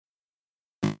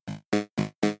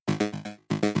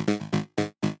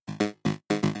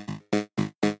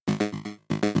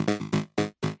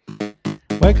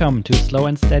Welcome to Slow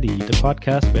and Steady, the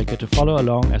podcast where you get to follow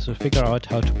along as we figure out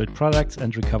how to build products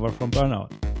and recover from burnout.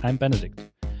 I'm Benedict.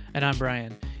 And I'm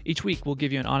Brian. Each week, we'll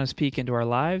give you an honest peek into our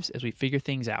lives as we figure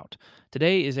things out.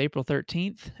 Today is April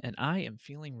 13th, and I am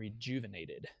feeling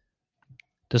rejuvenated.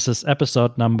 This is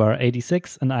episode number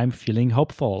 86, and I'm feeling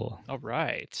hopeful. All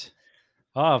right.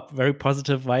 Oh, very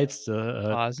positive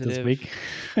vibes this week.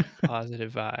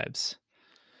 Positive vibes.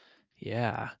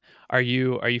 Yeah. Are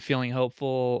you feeling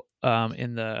hopeful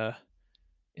in the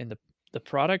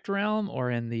product realm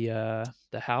or in the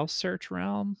house search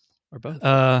realm, or both?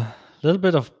 A little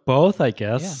bit of both, I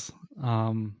guess.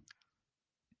 Yeah.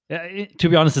 To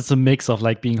be honest, it's a mix of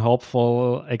like being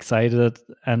hopeful, excited,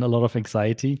 and a lot of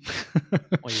anxiety.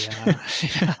 Well, yeah.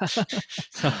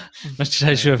 So,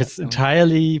 not sure if it's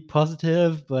entirely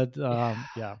positive, but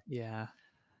yeah.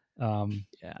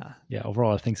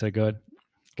 Overall, things are good.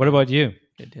 What about you?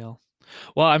 Good deal.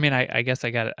 Well, I mean, I guess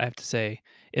I have to say,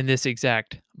 in this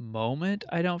exact moment,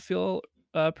 I don't feel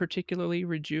particularly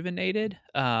rejuvenated.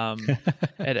 In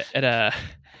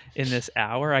this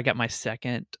hour, I got my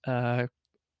second COVID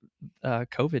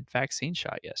vaccine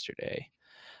shot yesterday,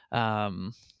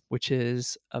 which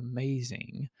is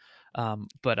amazing.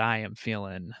 But I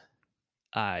do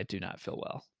not feel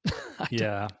well. I do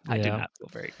not feel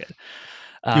very good.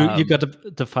 You got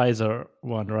the Pfizer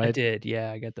one, right? I did.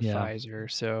 Yeah, I got the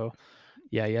Pfizer. So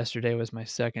yeah, yesterday was my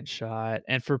second shot.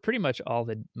 And for pretty much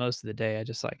most of the day, I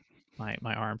just like my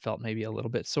arm felt maybe a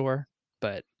little bit sore,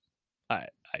 but I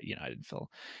didn't feel.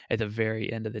 At the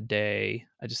very end of the day,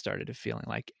 I just started feeling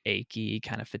like achy,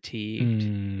 kind of fatigued,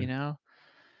 and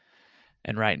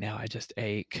right now I just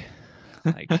ache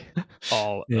like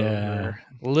all over.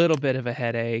 A little bit of a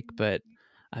headache, but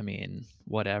I mean,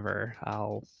 whatever.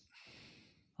 I'll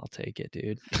take it,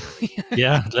 dude.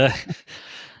 Yeah.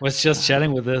 Was just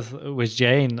chatting with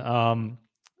Jane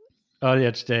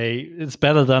earlier today. It's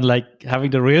better than like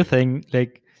having the real thing.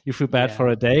 Like you feel bad for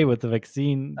a day with the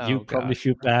vaccine. You probably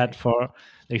feel bad for,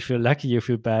 if you're lucky, you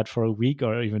feel bad for a week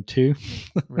or even two.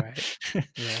 Right.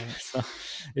 So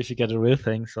if you get the real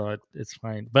thing, so it's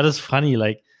fine. But it's funny,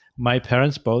 like my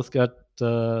parents both got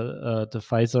the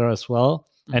Pfizer as well.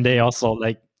 Mm-hmm. And they also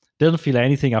like didn't feel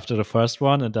anything after the first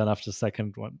one. And then after the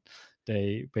second one,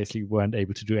 they basically weren't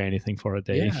able to do anything for a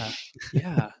day.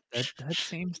 Yeah. That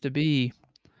seems to be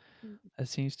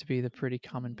the pretty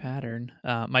common pattern.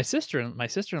 My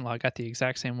sister-in-law got the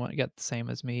exact same one, got the same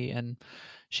as me, and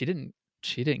she didn't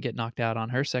get knocked out on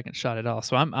her second shot at all.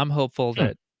 So I'm hopeful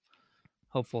that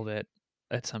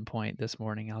at some point this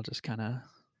morning I'll just kind of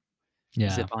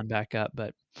zip on back up.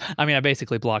 But I mean, I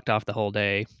basically blocked off the whole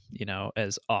day,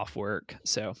 as off work.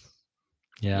 So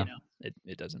it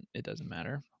doesn't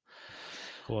matter.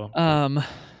 Cool.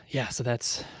 Yeah, so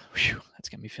that's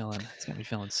got me feeling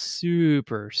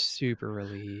super, super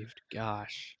relieved.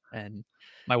 Gosh. And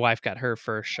my wife got her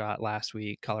first shot last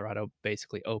week. Colorado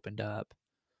basically opened up.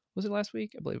 Was it last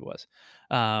week? I believe it was.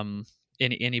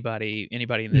 Anybody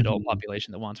in the adult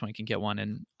population that wants one can get one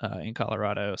in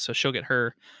Colorado. So she'll get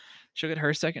her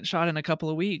second shot in a couple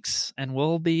of weeks, and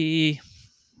we'll be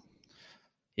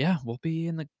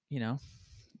in the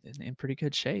in pretty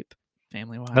good shape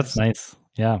family wise. That's nice.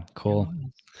 Yeah, cool.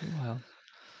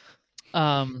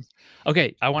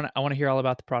 Okay, I want to hear all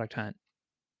about the product hunt,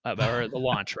 or the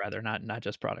launch rather, not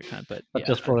just product hunt, but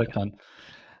just product hunt.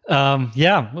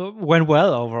 Went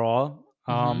well overall.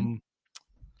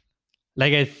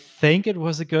 Like I think it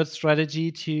was a good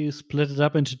strategy to split it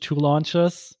up into two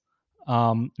launches.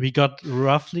 We got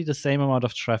roughly the same amount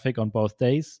of traffic on both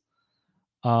days.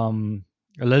 A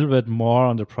little bit more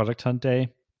on the product hunt day.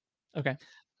 Okay.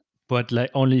 But like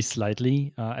only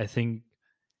slightly. I think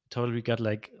totally we got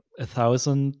like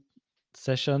 1,000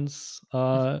 sessions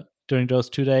during those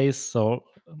 2 days. So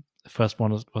the first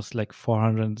one was like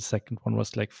 400, and the second one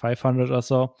was like 500 or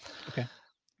so. Okay.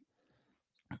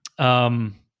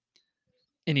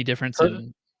 Any difference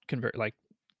in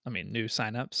new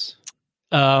signups?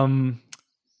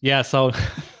 Yeah. So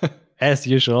as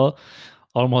usual,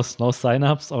 almost no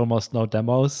signups, almost no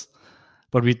demos.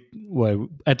 But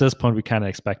at this point we kind of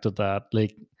expected that.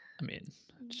 Like, I mean,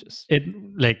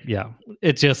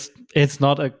 it's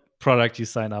not a product you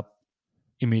sign up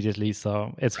immediately,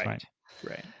 so it's fine.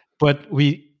 Right. But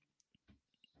we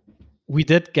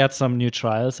did get some new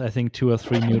trials. I think 2 or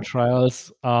 3 new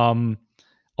trials of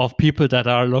people that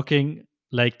are looking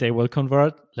like they will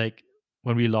convert. Like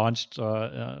when we launched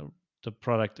the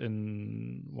product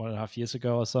in 1.5 years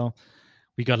ago or so,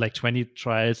 we got like 20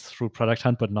 trials through Product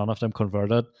Hunt, but none of them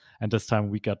converted. And this time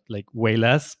we got like way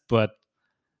less, but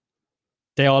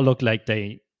they all look like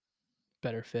they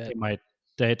better fit.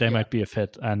 they might be a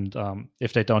fit, and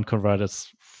if they don't convert,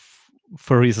 it's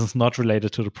for reasons not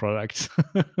related to the product.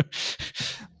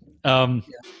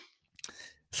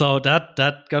 So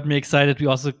that got me excited. We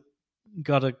also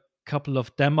got a couple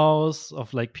of demos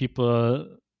of like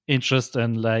people interest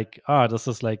in like,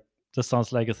 this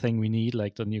sounds like a thing we need,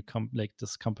 like the new like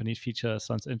this company feature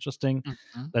sounds interesting.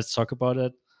 Let's talk about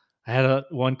it. I had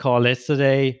one call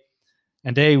yesterday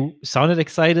and they sounded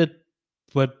excited,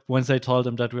 but once I told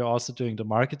them that we're also doing the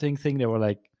marketing thing, they were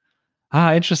like,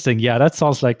 interesting. Yeah, that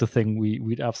sounds like the thing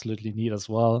we'd absolutely need as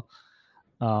well.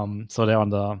 So they're on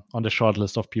the short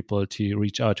list of people to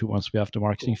reach out to once we have the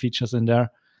marketing features in there.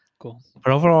 Cool.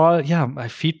 But overall, yeah, my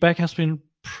feedback has been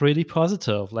pretty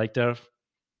positive. Like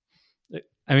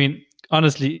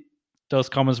honestly, those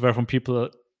comments were from people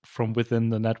from within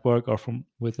the network or from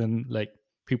within like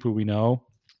people we know.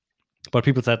 But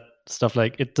people said stuff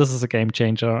like, this is a game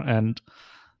changer, and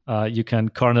you can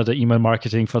corner the email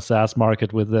marketing for SaaS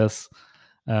market with this.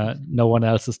 No one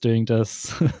else is doing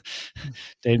this.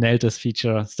 They nailed this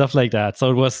feature, stuff like that.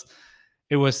 So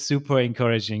it was super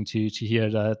encouraging to hear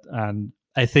that, and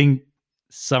I think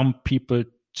some people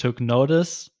took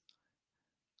notice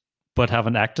but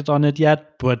haven't acted on it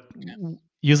yet. But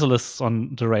Userless is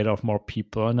on the radar of more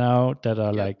people now that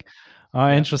are like,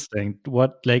 interesting.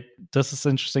 This is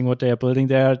interesting what they are building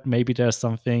there. Maybe there's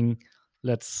something.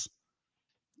 Let's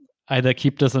either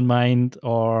keep this in mind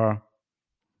or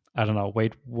I don't know,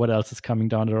 wait, what else is coming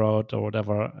down the road or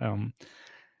whatever.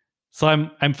 So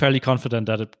I'm fairly confident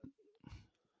that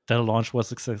the launch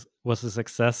was a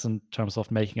success in terms of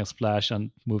making a splash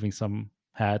and moving some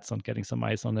heads and getting some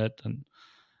eyes on it, and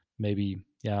maybe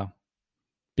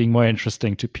being more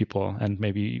interesting to people and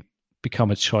maybe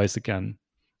become a choice again.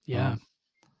 Yeah.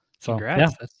 So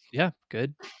congrats. That's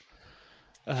good.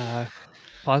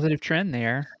 Positive trend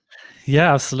there.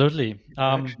 Yeah, absolutely.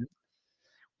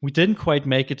 We didn't quite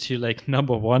make it to like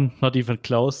number one, not even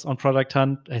close on Product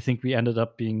Hunt. I think we ended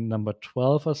up being number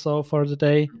 12 or so for the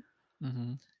day.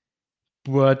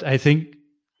 But I think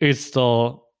it's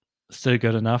still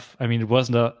good enough. I mean,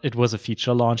 it was a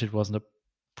feature launch. It wasn't a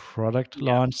product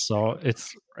launch. So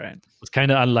it's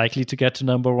kind of unlikely to get to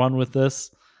number one with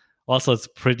this. Also, it's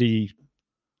pretty,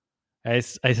 I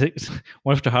think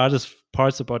one of the hardest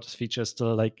parts about this feature is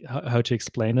still like how to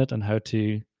explain it and how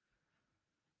to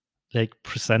like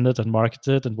present it and market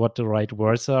it and what the right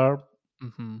words are.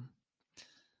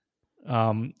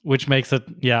 Which makes it,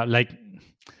 like,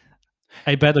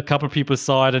 I bet a couple people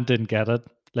saw it and didn't get it.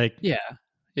 Like, yeah.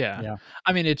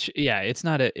 I mean, it's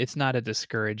not a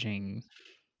discouraging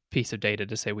piece of data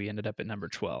to say we ended up at number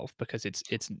 12 because it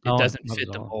doesn't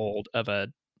fit the mold of a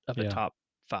top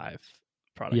 5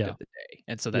 product of the day.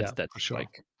 And so that's for sure.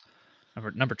 Like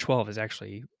number 12 is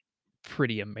actually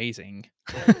pretty amazing.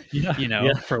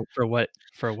 For what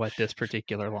this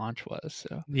particular launch was.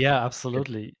 So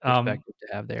absolutely. Perspective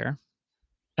to have there.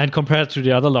 And compared to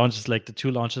the other launches, like the 2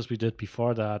 launches we did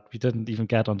before that, we didn't even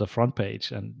get on the front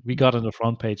page, and we got on the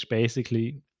front page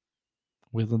basically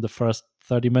within the first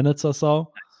 30 minutes or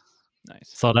so.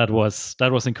 Nice. So that was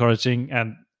encouraging.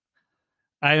 And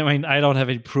I mean, I don't have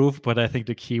any proof, but I think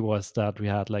the key was that we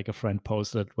had like a friend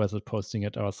post it, posting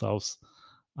it ourselves.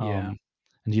 And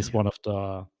he's one of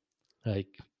the like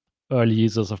early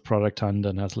users of Product Hunt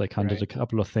and has like hunted a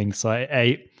couple of things. So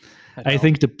I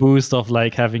think the boost of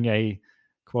like having a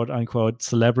quote unquote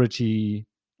celebrity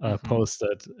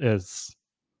posted is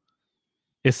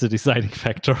the deciding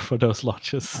factor for those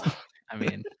launches. I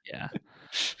mean, yeah,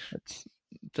 that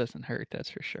doesn't hurt. That's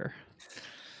for sure.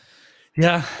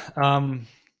 Yeah.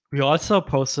 We also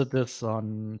posted this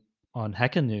on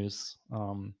Hacker News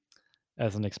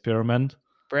as an experiment.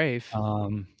 Brave.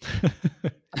 I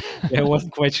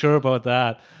wasn't quite sure about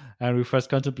that. And we first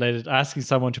contemplated asking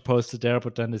someone to post it there,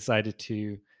 but then decided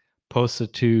to post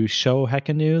it to Show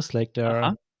Hacker News, like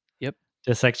their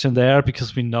section there,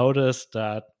 because we noticed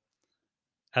that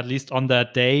at least on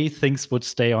that day, things would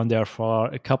stay on there for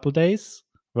a couple days,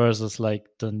 versus like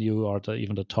the new or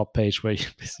even the top page where you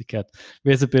basically get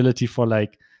visibility for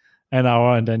like an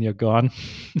hour and then you're gone.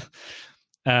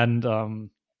 And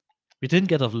we didn't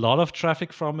get a lot of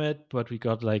traffic from it, but we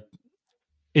got like,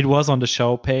 it was on the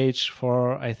show page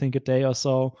for I think a day or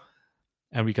so,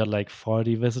 and we got like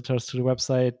 40 visitors to the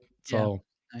website. So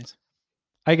nice.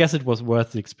 I guess it was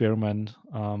worth the experiment.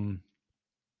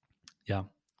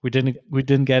 We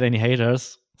didn't get any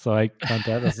haters, so I count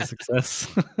that as a success.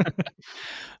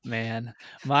 Man,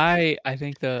 I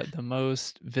think the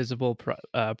most visible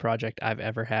project I've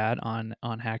ever had on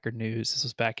Hacker News. This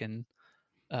was back in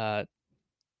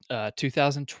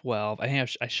 2012. I think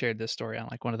I shared this story on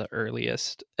like one of the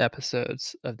earliest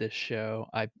episodes of this show.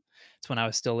 It's when I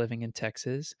was still living in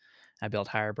Texas. I built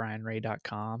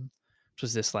hirebrianray.com, which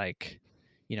was this like,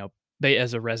 you know,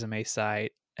 as a resume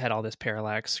site, had all this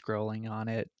parallax scrolling on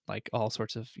it, like all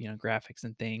sorts of, you know, graphics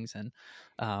and things. And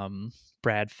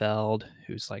Brad Feld,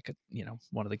 who's like, you know,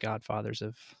 one of the godfathers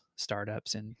of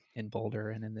startups in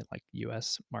Boulder and in the like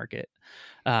US market,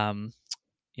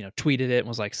 you know, tweeted it and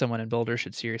was like, someone in Boulder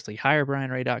should seriously hire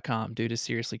brianray.com. Dude is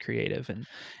seriously creative. And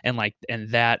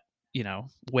that, you know,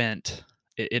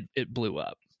 it blew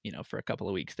up, you know, for a couple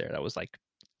of weeks there. That was like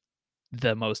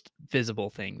the most visible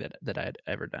thing that I had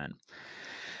ever done.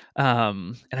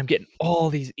 And I'm getting all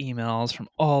these emails from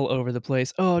all over the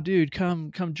place. Oh, dude,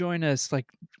 come join us. Like,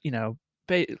 you know,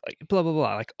 like blah, blah,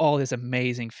 blah, like all this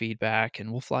amazing feedback,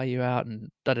 and we'll fly you out and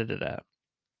da, da, da,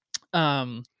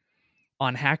 da.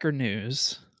 On Hacker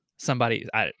News, somebody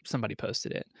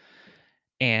posted it,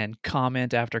 and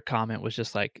comment after comment was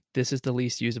just like, this is the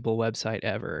least usable website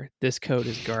ever. This code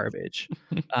is garbage.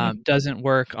 Doesn't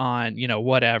work on, you know,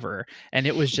 whatever. And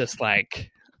it was just like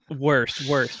worst.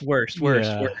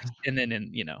 Yeah. And then in,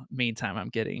 you know, meantime, I'm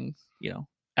getting, you know,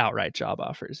 outright job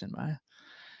offers in my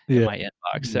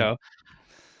inbox. So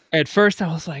at first I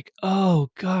was like, oh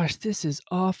gosh, this is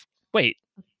off. Wait,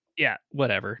 yeah,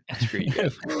 whatever. Screw you.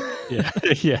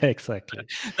 Yeah, exactly.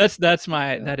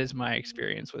 That is my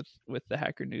experience with the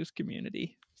Hacker News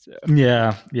community. So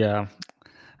yeah.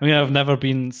 I mean, I've never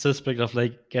been suspect of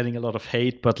like getting a lot of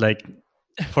hate, but like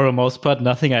for the most part,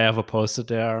 nothing I ever posted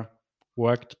there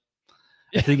worked.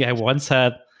 I think I once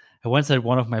had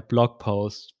one of my blog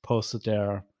posts posted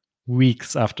there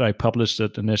weeks after I published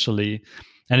it initially,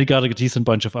 and it got a decent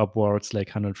bunch of upwards, like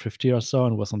 150 or so,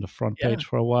 and was on the front page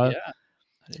for a while. Yeah,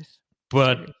 that is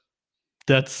but serious.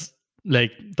 That's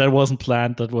like, that wasn't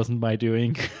planned. That wasn't my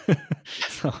doing.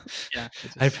 So yeah,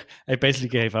 I basically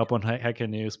gave up on Hacker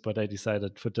News, but I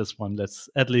decided for this one, let's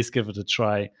at least give it a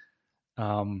try.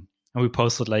 And we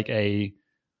posted like a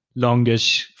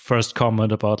longish first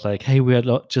comment about like, hey, we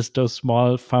are just those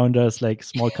small founders, like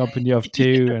small company of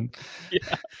two, and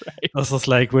right. this is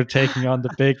like, we're taking on the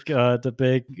big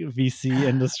VC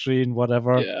industry and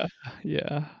whatever.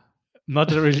 Yeah.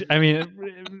 Not really. I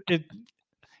mean, it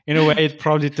in a way, it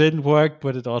probably didn't work,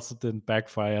 but it also didn't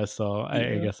backfire. So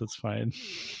I guess it's fine.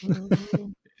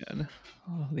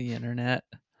 Oh, the internet.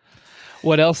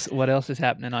 What else is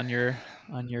happening on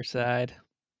your side?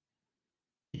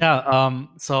 Yeah.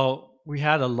 So we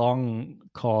had a long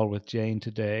call with Jane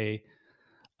today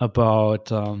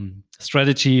about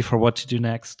strategy for what to do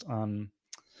next. And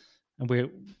we're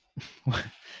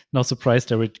not surprised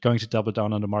that we're going to double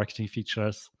down on the marketing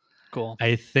features. Cool.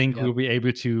 I think we'll be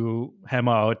able to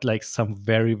hammer out like some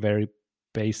very, very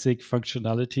basic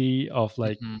functionality of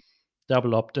like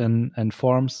double opt-in and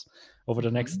forms over the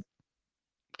next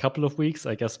couple of weeks.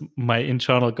 I guess my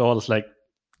internal goal is like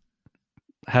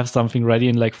have something ready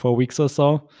in like 4 weeks or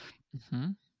so,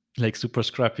 like super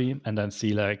scrappy, and then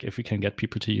see like if we can get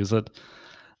people to use it.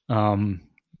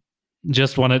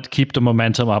 Just wanted to keep the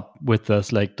momentum up with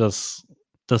this. Like this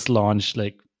launch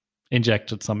like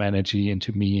injected some energy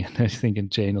into me, and I think in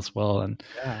Jane as well, and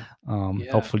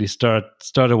hopefully start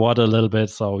the water a little bit.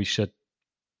 So we should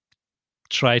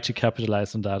try to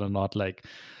capitalize on that and not like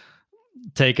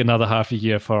take another half a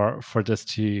year for this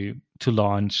to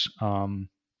launch.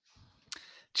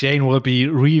 Jane will be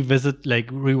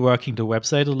reworking the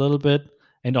website a little bit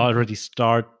and already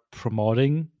start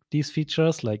promoting these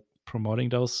features, like promoting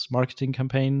those marketing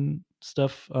campaign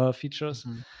stuff features.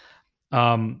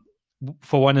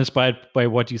 For one, inspired by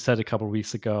what you said a couple of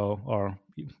weeks ago or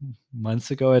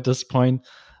months ago at this point,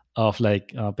 of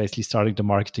like basically starting the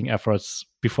marketing efforts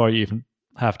before you even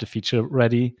have the feature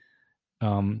ready.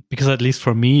 Because at least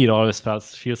for me, it always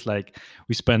feels like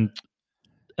we spend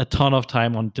a ton of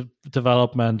time on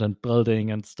development and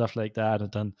building and stuff like that,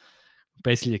 and then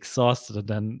basically exhausted, and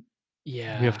then we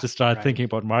have to start thinking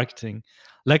about marketing.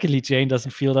 Luckily, Jane doesn't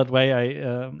feel that way.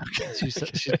 She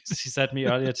said to me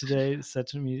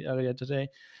earlier today.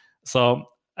 So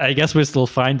I guess we're still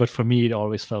fine, but for me, it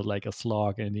always felt like a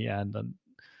slog in the end. And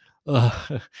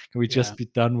can we just be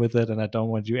done with it? And I don't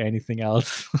want to do anything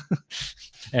else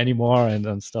anymore,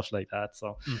 and stuff like that.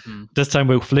 So this time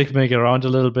we'll flick around a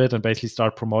little bit and basically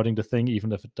start promoting the thing,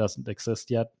 even if it doesn't exist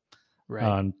yet,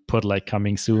 and put like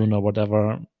coming soon or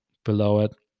whatever below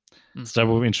it. So that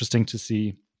will be interesting to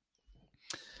see.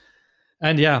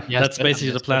 And that's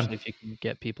basically the plan. If you can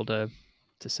get people to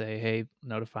say, hey,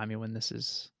 notify me when this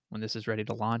is ready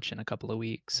to launch in a couple of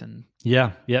weeks. And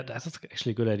that's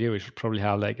actually a good idea. We should probably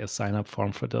have like a sign up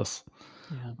form for this.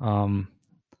 I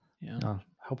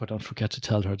hope I don't forget to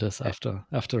tell her this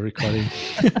after recording.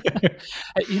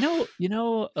 You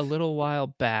know, a little while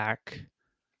back,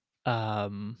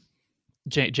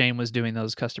 Jane was doing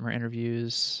those customer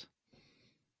interviews.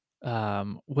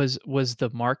 Was the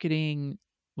marketing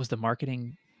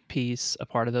piece a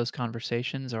part of those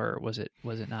conversations, or was it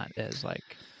not as like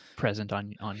present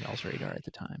on y'all's radar at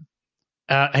the time?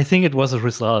 I think it was a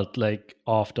result like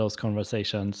of those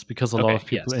conversations, because a lot of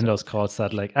people in those calls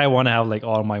said like, I want to have like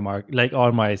all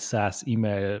my SaaS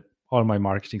email, all my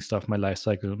marketing stuff, my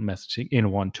lifecycle messaging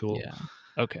in one tool. Yeah.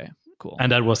 Okay. Cool.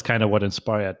 And that was kind of what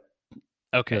inspired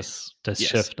this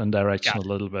shift in direction a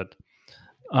little bit.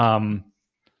 And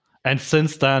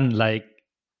since then, like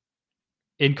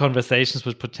in conversations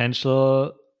with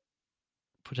potential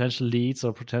leads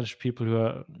or potential people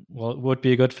who would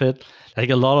be a good fit, like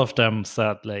a lot of them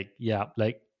said like, yeah,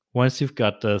 like once you've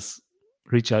got this,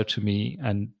 reach out to me,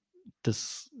 and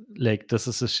this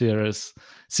is a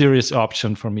serious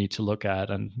option for me to look at,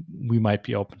 and we might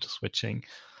be open to switching.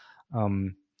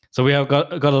 So we have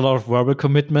got a lot of verbal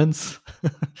commitments.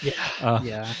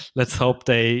 Yeah. Let's hope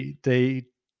they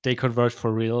convert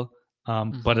for real.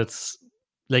 But it's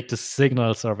like the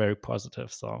signals are very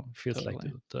positive, so it feels like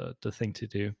the thing to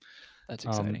do. That's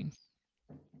exciting.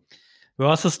 We're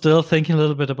also still thinking a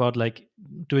little bit about like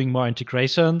doing more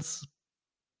integrations,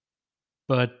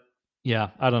 but yeah,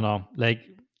 I don't know. Like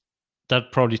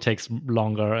that probably takes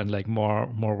longer and like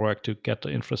more work to get the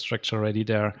infrastructure ready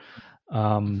there.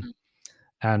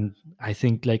 And I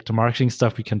think like the marketing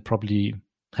stuff, we can probably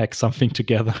hack something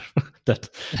together that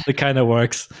kind of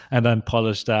works, and then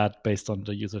polish that based on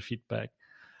the user feedback.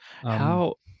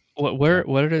 Where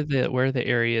are the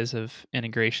areas of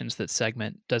integrations that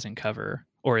Segment doesn't cover,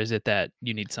 or is it that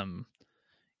you need some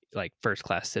like first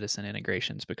class citizen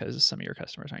integrations because some of your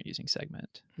customers aren't using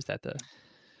Segment? Is that the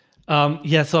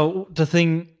yeah, so the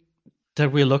thing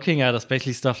that we're looking at is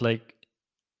basically stuff like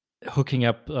hooking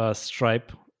up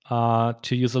Stripe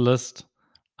to user list.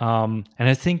 And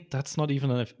I think that's not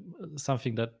even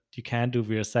something that you can do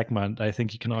via Segment. I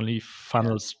think you can only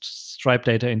funnel Stripe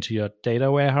data into your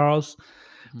data warehouse,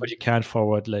 but you can't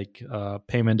forward like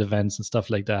payment events and stuff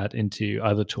like that into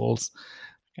other tools.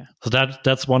 So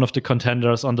that's one of the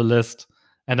contenders on the list.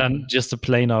 And then just a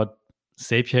plain out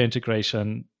Zapier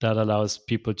integration that allows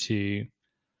people to,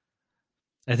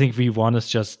 I think V1 is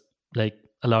just like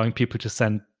allowing people to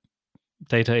send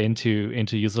data into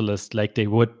user list like they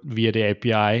would via the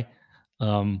API,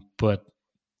 but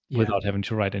without having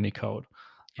to write any code.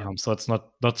 So it's not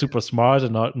super smart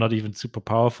and not even super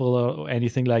powerful or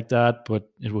anything like that, but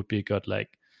it would be a good like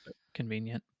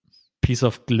convenient piece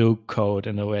of glue code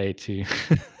in a way to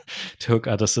to hook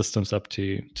other systems up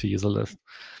to user list.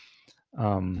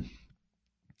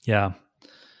 Yeah.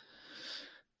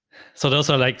 So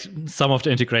those are like some of the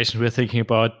integrations we're thinking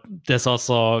about. There's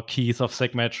also Keith of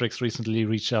Segmetrics recently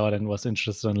reached out and was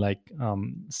interested in like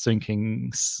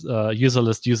syncing user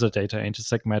list user data into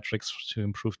Segmetrics to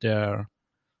improve their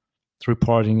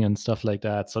reporting and stuff like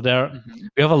that. So there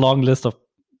we have a long list of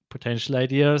potential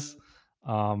ideas.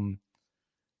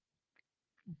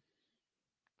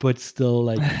 But still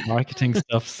like marketing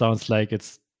stuff sounds like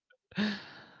it's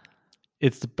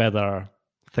the better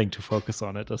thing to focus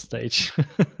on at this stage.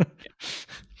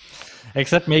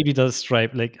 Except maybe the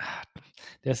Stripe, like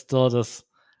there's still this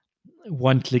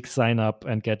one-click sign up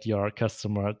and get your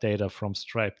customer data from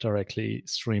Stripe directly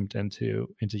streamed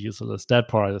into user list. That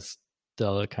part is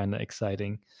still kind of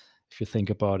exciting if you think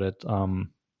about it.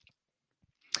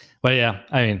 But yeah,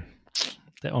 I mean,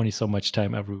 there's only so much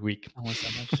time every week. Only so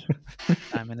much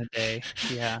time in a day.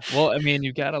 Yeah. Well, I mean,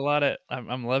 you've got a lot of.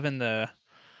 I'm loving the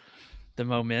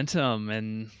momentum,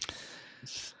 and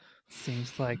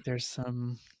seems like there's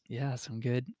some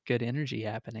good energy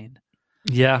happening.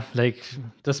 Yeah, like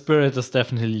the spirit is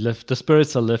definitely lifted. The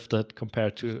spirits are lifted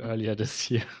compared to earlier this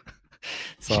year.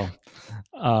 So,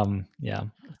 yeah,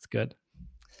 it's good.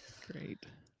 Great.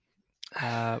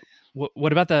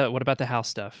 What about the house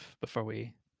stuff before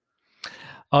we?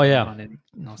 Oh yeah, I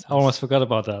almost forgot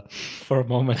about that for a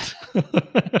moment.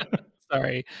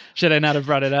 Sorry, should I not have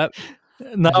brought it up?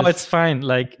 No, it's fine.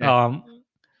 Like,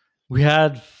 we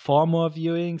had 4 more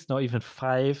viewings, not even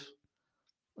 5,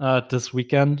 this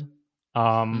weekend.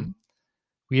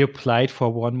 We applied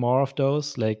for 1 more of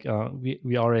those. Like,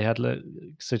 we already had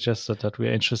suggested that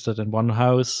we're interested in one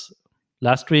house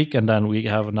last week, and then we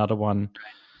have another one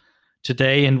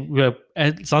today, and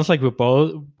it sounds like we're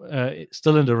both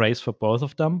still in the race for both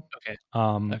of them.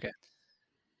 Okay.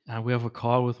 And we have a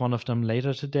call with one of them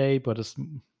later today, but it's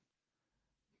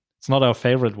not our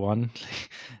favorite one.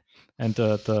 And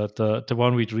the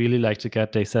one we'd really like to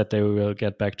get, they said they will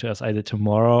get back to us either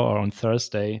tomorrow or on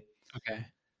Thursday. Okay.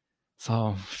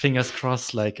 So fingers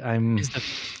crossed. Like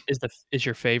Is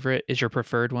your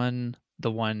preferred one the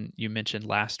one you mentioned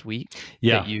last week?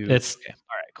 Yeah, Okay. All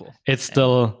right, cool. It's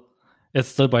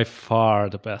still by far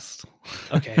the best.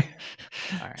 Okay.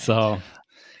 All right. So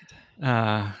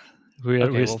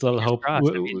we're Well, still fingers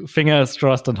crossed. fingers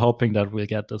crossed and hoping that we'll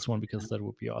get this one, because that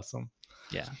would be awesome.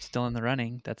 Yeah, still in the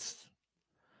running. That's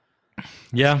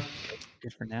yeah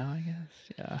good for now, I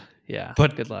guess. Yeah.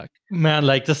 But good luck, man.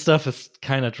 Like, this stuff is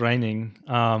kind of draining.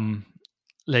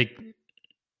 Like,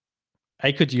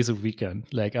 I could use a weekend.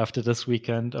 Like, after this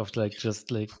weekend of like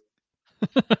just like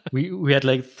we had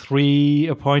like 3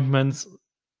 appointments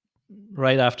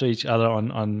right after each other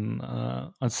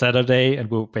on Saturday, and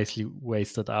we were basically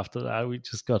wasted after that. We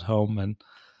just got home and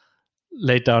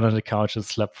laid down on the couch and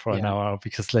slept for an hour,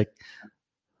 because like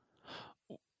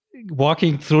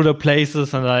walking through the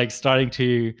places and like starting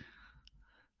to,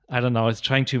 I don't know, it's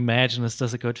trying to imagine, is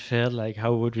this a good fit? Like,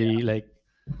 how would we like,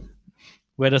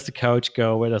 where does the couch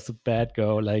go? Where does the bed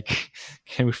go? Like,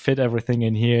 can we fit everything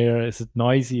in here? Is it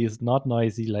noisy? Is it not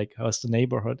noisy? Like, how's the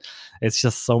neighborhood? It's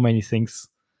just so many things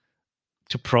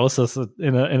to process it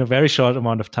in a very short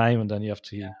amount of time, and then you have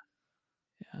to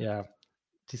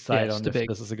decide on if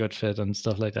this is a good fit and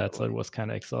stuff like that. So it was kind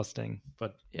of exhausting,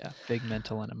 but big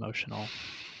mental and emotional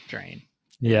drain.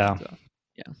 So,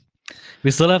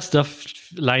 we still have stuff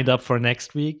lined up for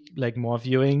next week, like more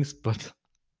viewings, but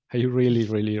I really,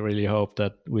 really, really hope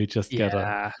that we just get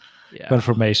a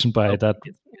confirmation by that.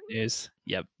 Good news.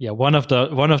 Yep. Yeah, one of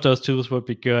those tools would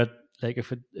be good. Like,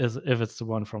 if it's the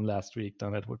one from last week,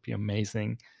 then that would be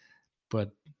amazing.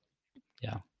 But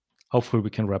yeah, hopefully we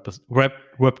can wrap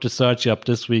the search up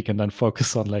this week and then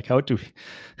focus on like how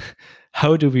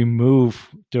do we move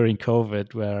during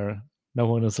COVID, where no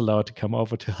one is allowed to come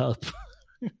over to help.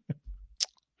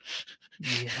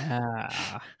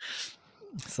 Yeah.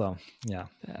 So yeah,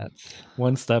 that's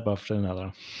one step after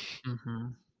another.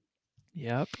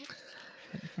 Yep.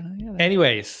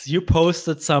 Anyways, you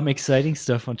posted some exciting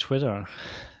stuff on Twitter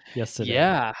yesterday.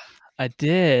 Yeah, I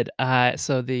did.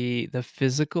 So the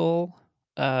physical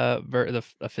the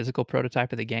physical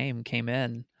prototype of the game came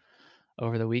in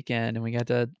over the weekend, and we got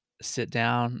to sit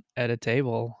down at a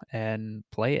table and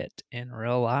play it in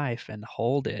real life and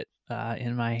hold it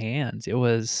in my hands. It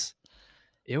was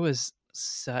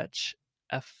such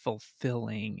a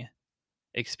fulfilling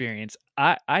experience.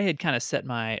 I had kind of set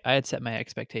my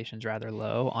expectations rather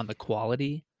low on the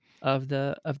quality of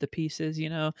the pieces.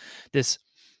 This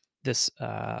this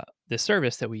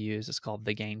service that we use is called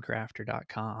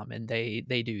thegamecrafter.com, and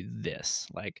they do this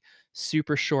like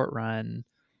super short run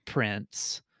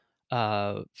prints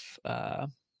of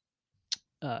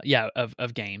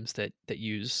of games that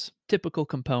use typical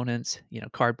components,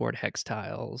 cardboard, hex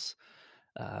tiles,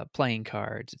 playing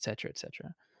cards, etc.,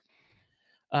 etc.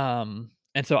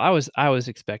 And so I was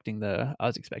expecting the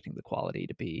quality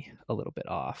to be a little bit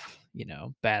off,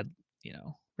 bad,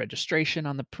 registration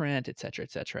on the print, etc.,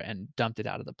 etc., and dumped it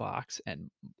out of the box, and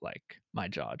like my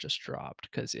jaw just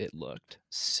dropped because it looked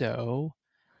so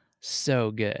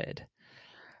good.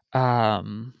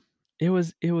 It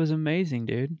was amazing,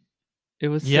 dude. It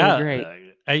was so great.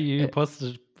 You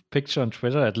posted a picture on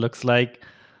Twitter. It looks like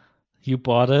you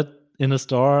bought it in a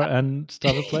store and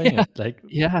started playing it. Like,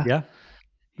 yeah.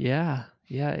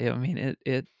 I mean,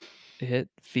 it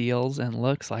feels and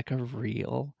looks like a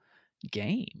real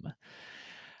game.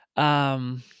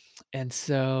 And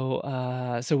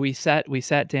so we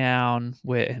sat down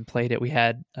and played it. We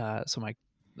had so my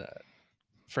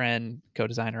friend,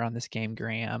 co-designer on this game,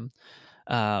 Graham.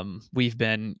 We've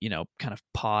been, kind of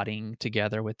potting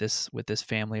together with this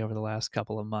family over the last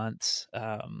couple of months.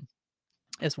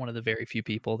 As one of the very few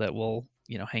people that will,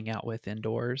 hang out with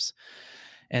indoors.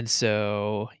 And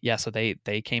so, so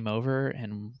they came over,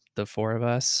 and the 4 of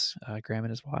us, Graham and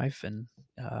his wife, and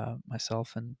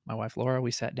myself and my wife Laura,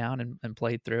 we sat down and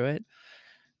played through it,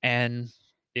 and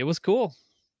it was cool.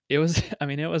 It was, I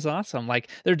mean, it was awesome. Like,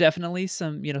 there are definitely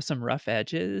some, some rough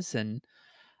edges, and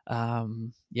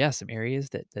some areas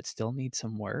that still need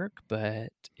some work,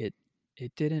 but it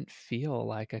didn't feel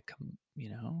like a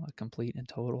complete and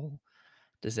total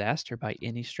disaster by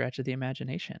any stretch of the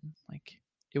imagination. Like,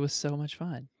 it was so much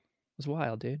fun. It was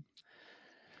wild, dude.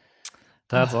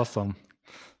 That's awesome.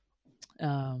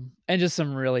 And just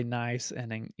some really nice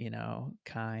and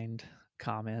kind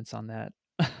comments on that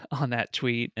on that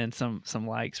tweet, and some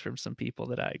likes from some people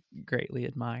that I greatly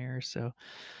admire. So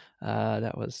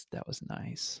that was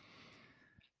nice.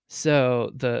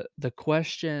 So the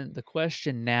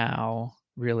question now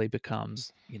really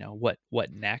becomes,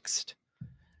 what next?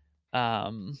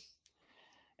 And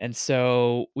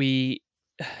so we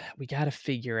we got to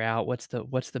figure out what's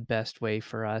the best way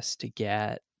for us to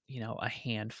get, a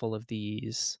handful of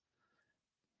these,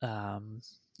 um,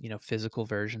 physical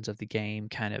versions of the game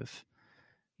kind of,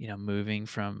 moving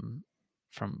from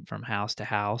house to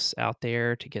house out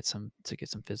there to get some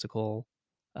physical,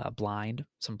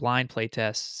 some blind play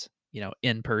tests,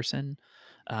 in person,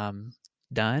 um,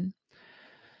 done.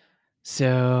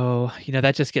 So,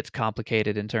 that just gets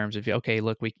complicated in terms of, okay,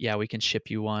 look, we can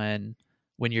ship you one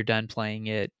when you're done playing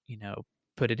it,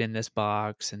 put it in this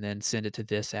box and then send it to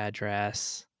this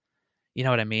address. You know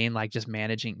what I mean? Like just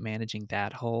managing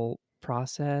that whole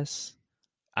process.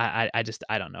 I just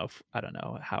I don't know I don't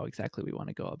know how exactly we want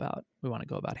to go about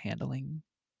handling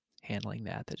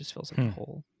that. That just feels like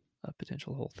a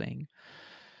potential whole thing.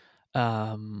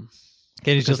 Can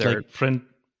you Because just like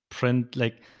print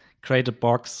like create a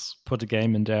box, put a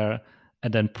game in there,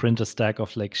 and then print a stack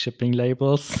of like shipping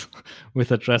labels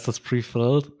with addresses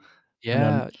pre-filled? And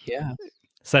then yeah.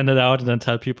 send it out and then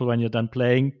tell people when you're done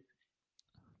playing,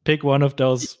 pick one of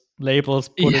those labels,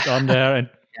 put it on there, and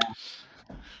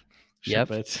ship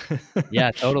Yep. it.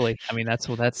 Yeah, totally. I mean, that's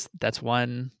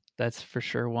one that's for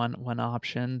sure one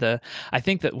option. I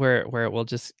think that where it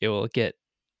will get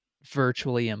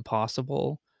virtually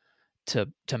impossible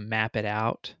to map it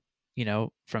out,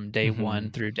 from day 1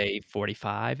 through day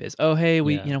 45 is, "Oh, hey,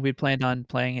 Yeah. we planned on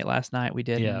playing it last night, we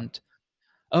Yeah. didn't.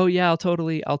 Oh, yeah, I'll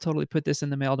totally put this in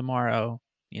the mail tomorrow."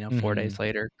 4 days Mhm.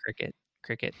 later, cricket.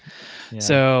 Yeah.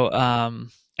 So,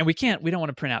 and we don't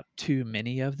wanna print out too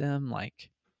many of them, like,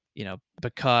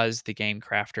 because the game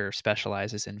crafter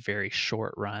specializes in very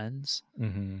short runs,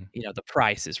 Mhm. the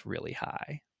price is really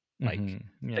high. Like, Mhm.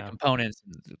 the Yeah. components,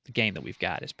 the game that we've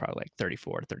got is probably like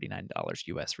 $34 to $39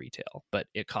 US retail, but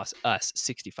it costs us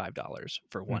 $65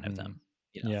 for one of Mhm. them,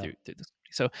 Yeah. through this.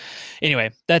 So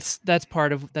anyway, that's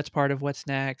part of what's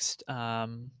next. I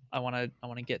wanna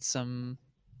get some,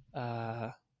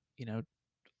 uh, you know,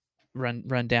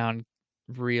 run down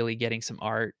really getting some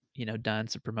art, done,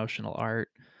 some promotional art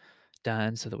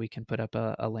done so that we can put up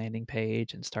a landing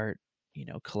page and start,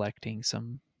 collecting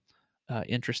some,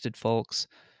 interested folks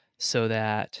so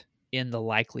that in the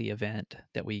likely event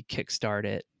that we kickstart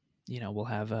it, we'll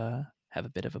have a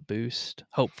bit of a boost,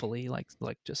 hopefully, like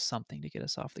just something to get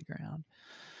us off the ground.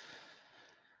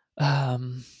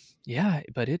 Um, yeah,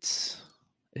 but it's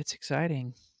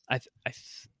exciting. I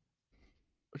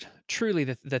truly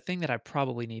the thing that I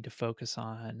probably need to focus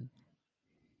on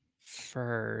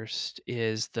first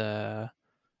is the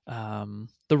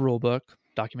rule book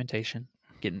documentation,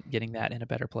 getting that in a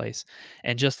better place,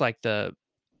 and just like the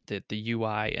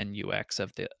UI and UX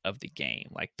of the game.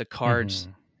 Like the cards,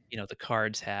 Mhm. the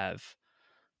cards have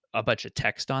a bunch of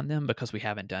text on them because we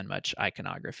haven't done much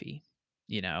iconography,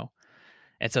 you know.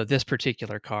 And so this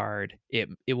particular card, it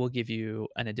will give you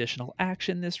an additional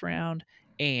action this round,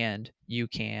 and you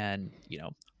can,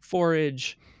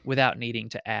 forage without needing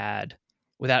to add,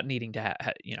 without needing to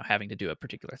having to do a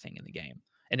particular thing in the game,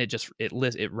 and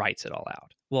it writes it all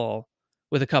out. Well,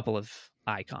 with a couple of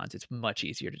icons, it's much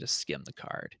easier to just skim the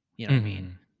card. You know what I mean?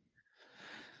 Mhm.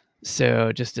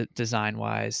 So just design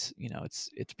wise,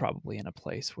 it's probably in a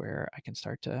place where I can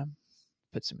start to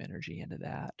put some energy into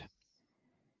that.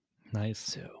 Nice.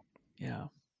 So yeah,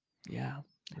 yeah,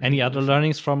 really, Any really other fun.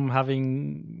 learnings from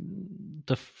having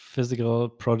the physical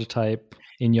prototype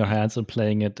in your hands and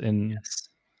playing it in? Yes.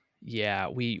 Yeah,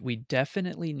 we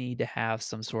definitely need to have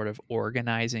some sort of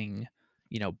organizing,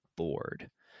 board.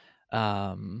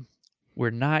 Um,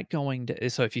 we're not going to.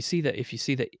 So if you see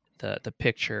the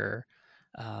picture,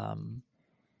 um,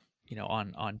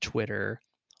 on Twitter,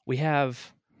 we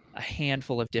have a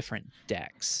handful of different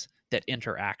decks that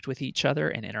interact with each other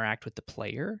and interact with the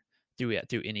player through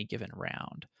any given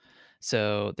round.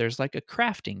 So there's like a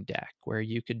crafting deck where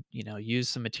you could, use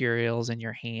some materials in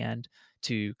your hand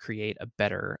to create a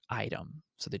better item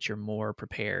so that you're more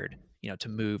prepared, to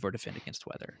move or defend against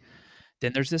weather.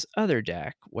 Then there's this other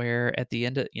deck where at the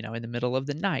end of, in the middle of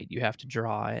the night, you have to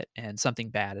draw it and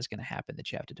something bad is going to happen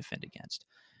that you have to defend against.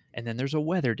 And then there's a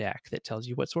weather deck that tells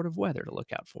you what sort of weather to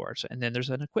look out for. So, and then there's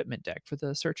an equipment deck for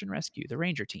the search and rescue, the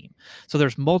ranger team. So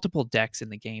there's multiple decks in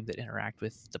the game that interact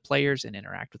with the players and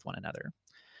interact with one another.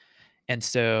 And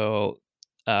so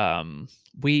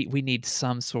we need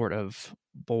some sort of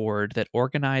board that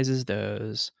organizes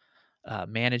those,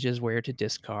 manages where to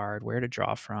discard, where to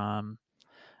draw from,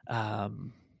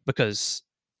 because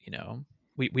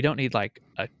we don't need like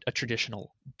a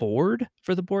traditional board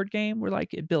for the board game where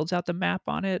like it builds out the map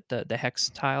on it. The hex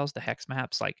tiles, the hex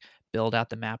maps, like build out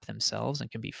the map themselves and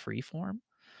can be free form.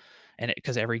 And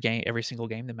because every single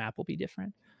game, the map will be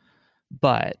different,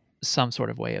 but some sort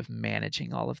of way of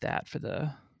managing all of that for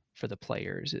the for the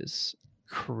players is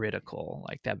critical.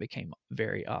 Like that became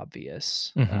very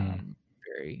obvious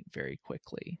very, very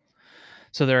quickly.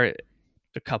 So there are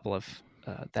a couple of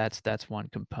that's one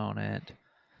component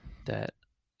that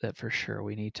for sure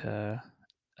we need to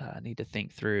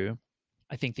think through.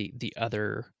 I think the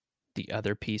other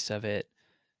piece of it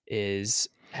is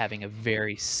having a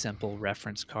very simple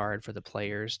reference card for the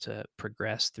players to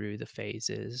progress through the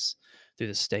phases, through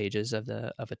the stages of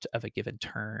a given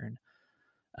turn.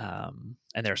 And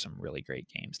there are some really great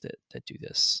games that do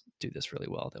this really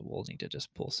well that we'll need to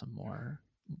just pull some more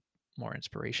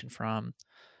inspiration from.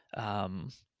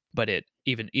 But it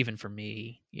even for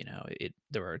me,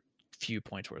 there were a few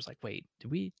points where it's like, wait,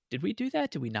 did we do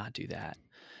that? Did we not do that?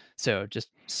 So just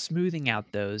smoothing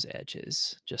out those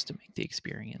edges just to make the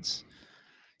experience,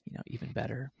 even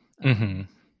better.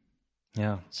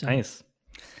 Yeah, So nice.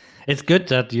 It's good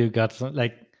that you got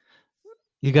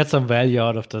some value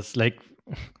out of this. Like,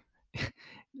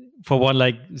 for one,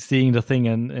 like seeing the thing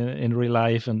in real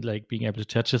life and like being able to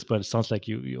touch this, but it sounds like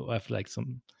you have like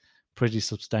some pretty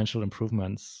substantial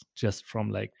improvements just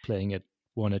from like playing it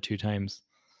 1 or 2 times.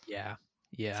 yeah,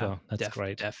 So that's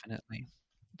great.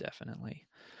 definitely.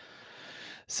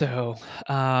 So,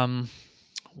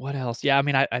 what else? Yeah, I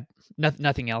mean, I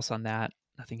nothing else on that.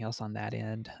 Nothing else on that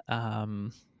end.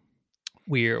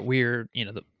 We're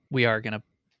we are gonna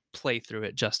play through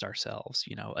it just ourselves,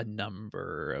 a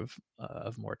number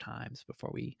of more times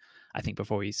before we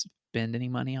spend any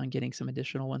money on getting some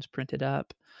additional ones printed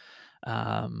up.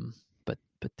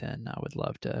 But then I would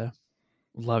love to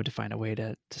find a way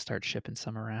to start shipping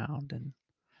some around and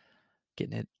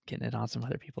getting it on some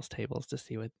other people's tables to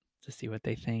see what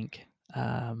they think.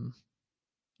 Yeah,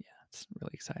 it's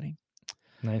really exciting.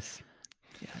 Nice.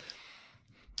 Yeah.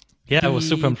 Yeah, I was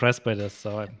super impressed by this,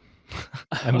 so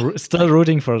I'm still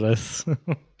rooting for this.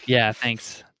 Yeah,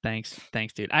 thanks,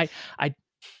 dude. I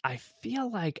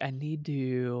feel like I need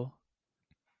to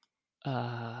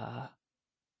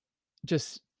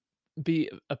just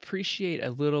appreciate a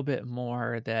little bit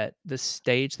more that the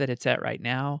stage that it's at right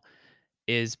now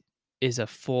is a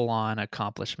full-on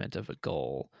accomplishment of a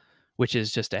goal, which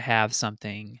is just to have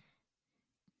something,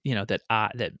 that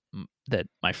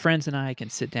my friends and I can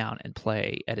sit down and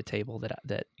play at a table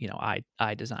that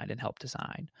I designed and helped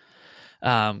design.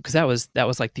 Because that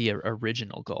was like the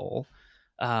original goal.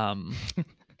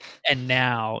 And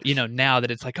now, now that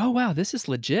it's like, oh wow, this is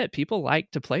legit. People like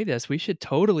to play this. We should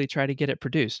totally try to get it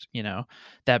produced.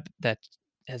 That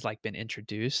has like been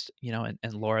introduced.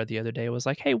 And Laura the other day was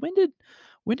like, hey, when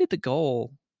did the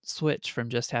goal switch from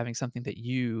just having something that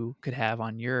you could have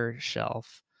on your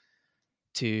shelf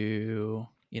to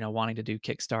wanting to do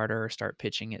Kickstarter or start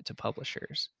pitching it to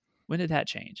publishers? When did that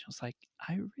change? I was like,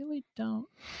 I really don't.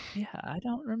 Yeah, I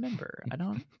don't remember. I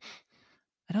don't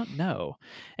know.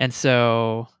 And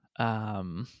so,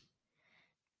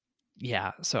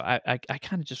 yeah, so I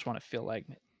kind of just want to feel like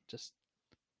just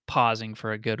pausing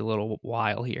for a good little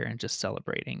while here and just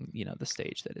celebrating, the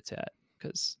stage that it's at,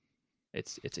 because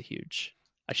it's a huge.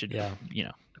 I should,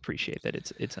 appreciate that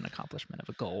it's an accomplishment of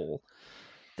a goal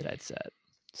that I'd set.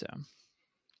 So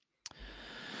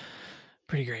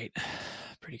pretty great.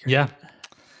 Yeah.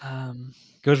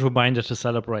 Good reminder to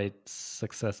celebrate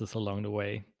successes along the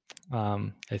way.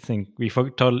 I think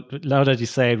now that you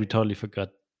say it, we totally forgot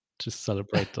to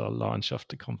celebrate the launch of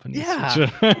the company's Yeah,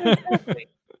 feature.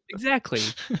 exactly.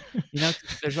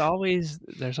 There's always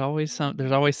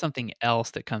something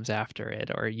else that comes after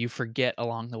it, or you forget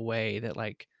along the way that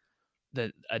like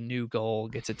that a new goal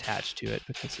gets attached to it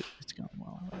because it's going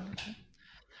well or whatever.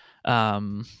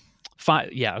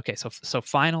 Yeah, okay. So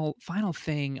final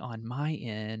thing on my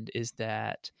end is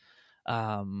that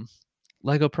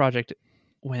Lego project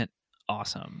went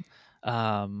awesome.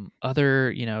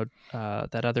 Other,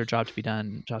 that other job to be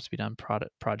done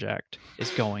project is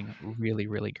going really,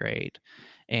 really great.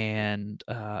 And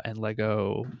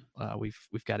Lego,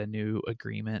 we've got a new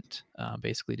agreement,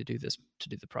 basically to do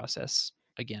the process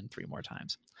again 3 more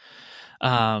times.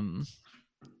 And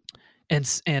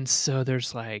so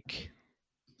there's like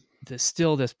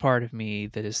still this part of me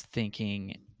that is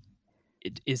thinking,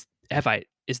 is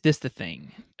this the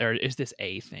thing, or is this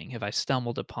a thing? Have I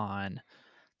stumbled upon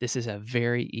this is a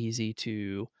very easy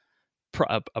to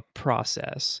a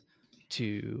process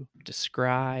to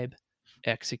describe,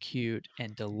 execute,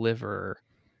 and deliver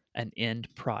an end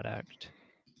product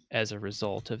as a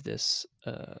result of this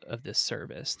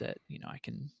service that I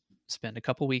can spend a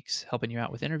couple weeks helping you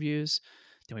out with interviews.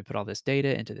 Then we put all this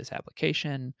data into this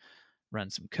application, run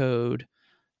some code,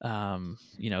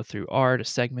 through R to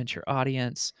segment your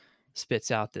audience, spits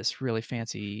out this really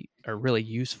fancy, or really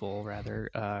useful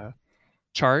rather,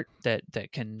 chart that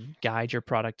can guide your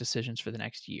product decisions for the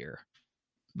next year.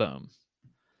 Boom.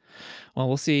 Well,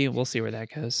 we'll see where that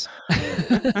goes.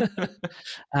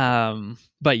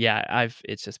 But yeah,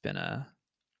 it's just been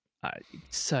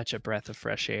such a breath of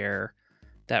fresh air,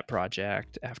 that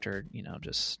project, after,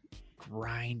 just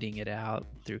grinding it out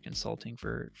through consulting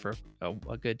for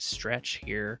a good stretch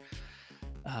here.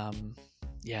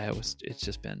 Yeah,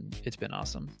 it's been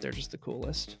awesome. They're just the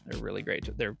coolest. They're really great.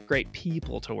 They're great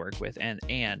people to work with, and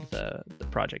the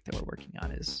project that we're working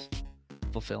on is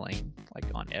fulfilling, like,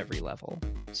 on every level.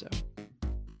 So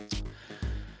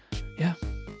yeah,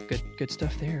 good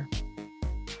stuff there.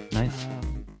 Nice.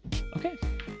 Okay,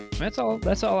 that's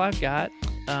all I've got.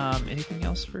 Anything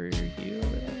else for you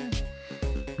over there?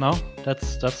 No,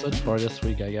 that's it for this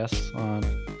week, I guess.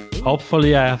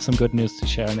 Hopefully I have some good news to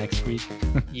share next week.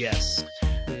 Yes.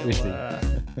 We see.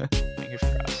 Fingers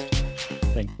crossed.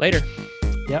 Thanks. Later.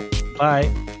 Yep.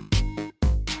 Bye.